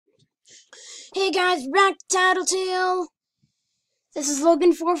Hey guys, back to Tattletail. This is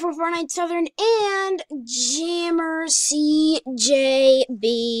Logan 4449 Southern and Jammer CJB.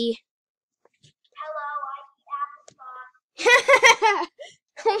 Hello, I eat applesauce.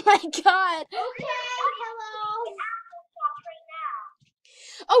 Oh my god. Okay, hello. Eat applesauce right now.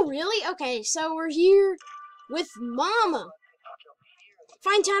 Oh really? Okay, so we're here with Mama.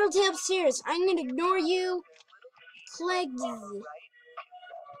 Find Tattletail upstairs. I'm gonna ignore you. Collect.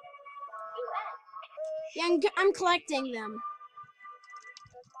 Yeah, I'm collecting them.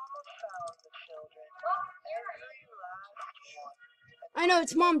 I know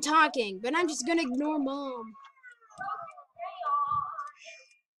it's Mom talking, but I'm just gonna ignore Mom.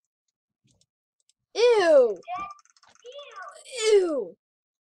 Ew! Ew!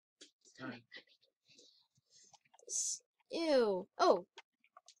 Ew. Oh.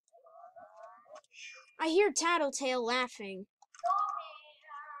 I hear Tattletail laughing.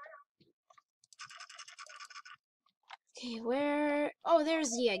 Okay, where? Oh,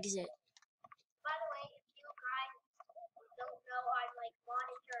 there's the exit. By the way, if you guys don't know, I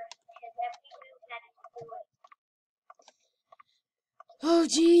monitor his every move that he's doing. Oh,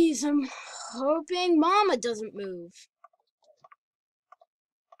 geez, I'm hoping Mama doesn't move.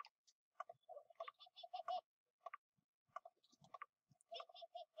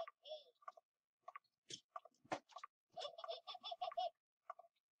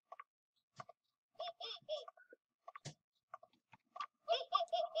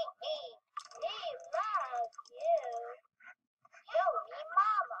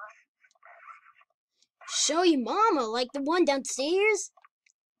 Show you Mama, like the one downstairs?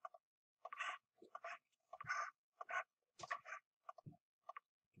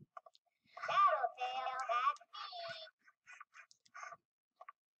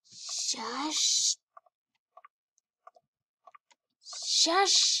 Shush.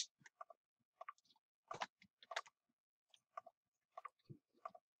 Shush.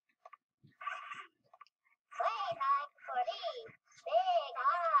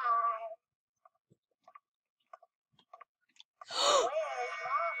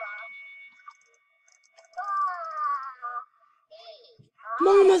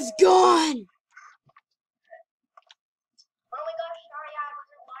 Mama's gone! Oh my gosh, sorry, I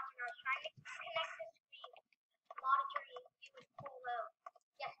wasn't watching. I was trying to connect the screen monitor you would pull out.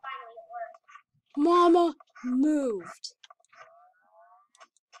 Yes, finally it worked. Mama moved.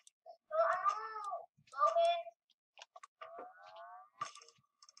 Logan.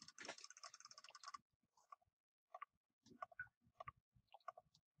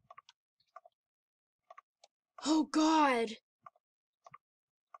 Oh, God.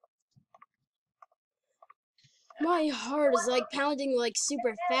 My heart is like pounding like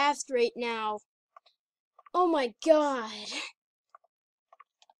super fast right now. Oh my God.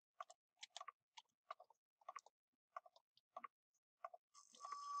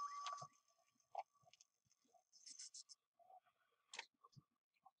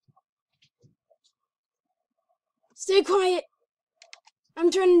 Stay quiet. I'm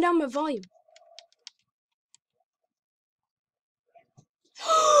turning down my volume.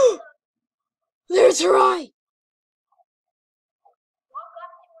 There's her eye. Walk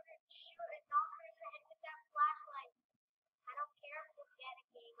up to her and shoot and knock her in the head with that flashlight. I don't care if it's yet a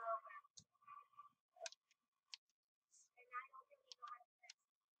game over. And I don't really know how to play.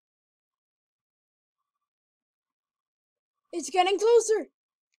 It's getting closer.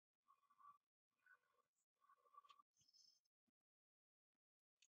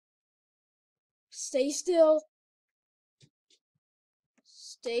 Stay still.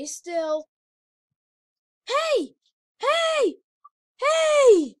 Stay still. Hey! Hey!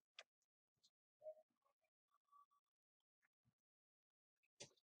 Hey!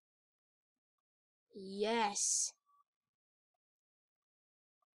 Yes.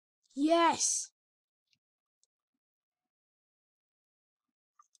 Yes.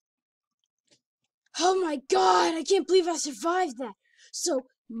 Oh my God, I can't believe I survived that. So,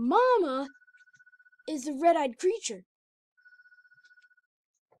 Mama is the red-eyed creature.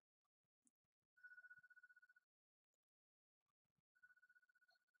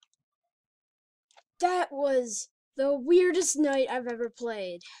 That was the weirdest night I've ever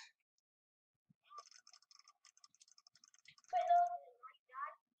played.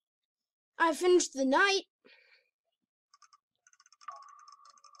 I finished the night.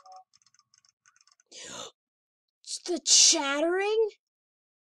 The chattering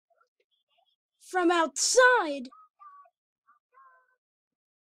from outside.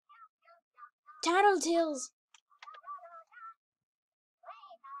 Tattletails.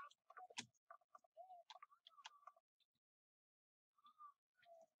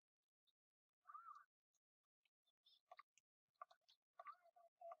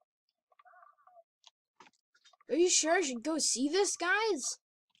 Are you sure I should go see this, guys?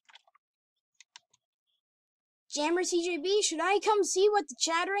 Jammer TJB, should I come see what the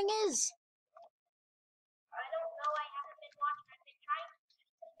chattering is? I don't know. I haven't been watching. I've been trying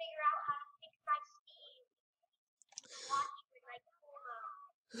to figure out how to fix my Steam. Watch with my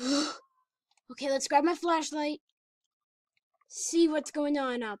Colo. Okay, let's grab my flashlight. See what's going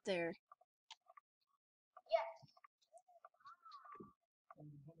on out there. Yes.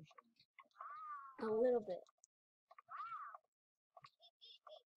 A little bit.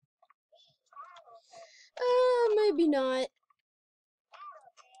 Maybe not.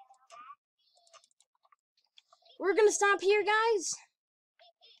 We're gonna stop here, guys,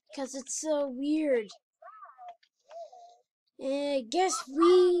 because it's so weird. I guess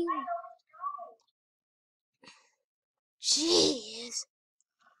we... Jeez.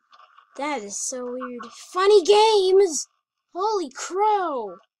 That is so weird. Funny games! Holy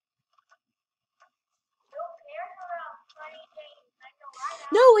crow!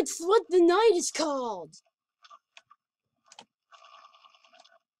 No, it's what the night is called!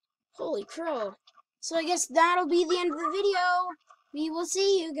 Holy crow. So I guess that'll be the end of the video. We will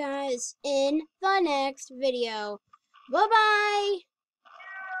see you guys in the next video. Bye-bye!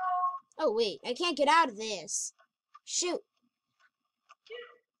 Oh, wait. I can't get out of this. Shoot.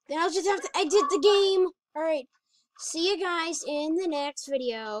 Then I'll just have to exit the game. Alright. See you guys in the next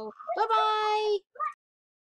video. Bye-bye!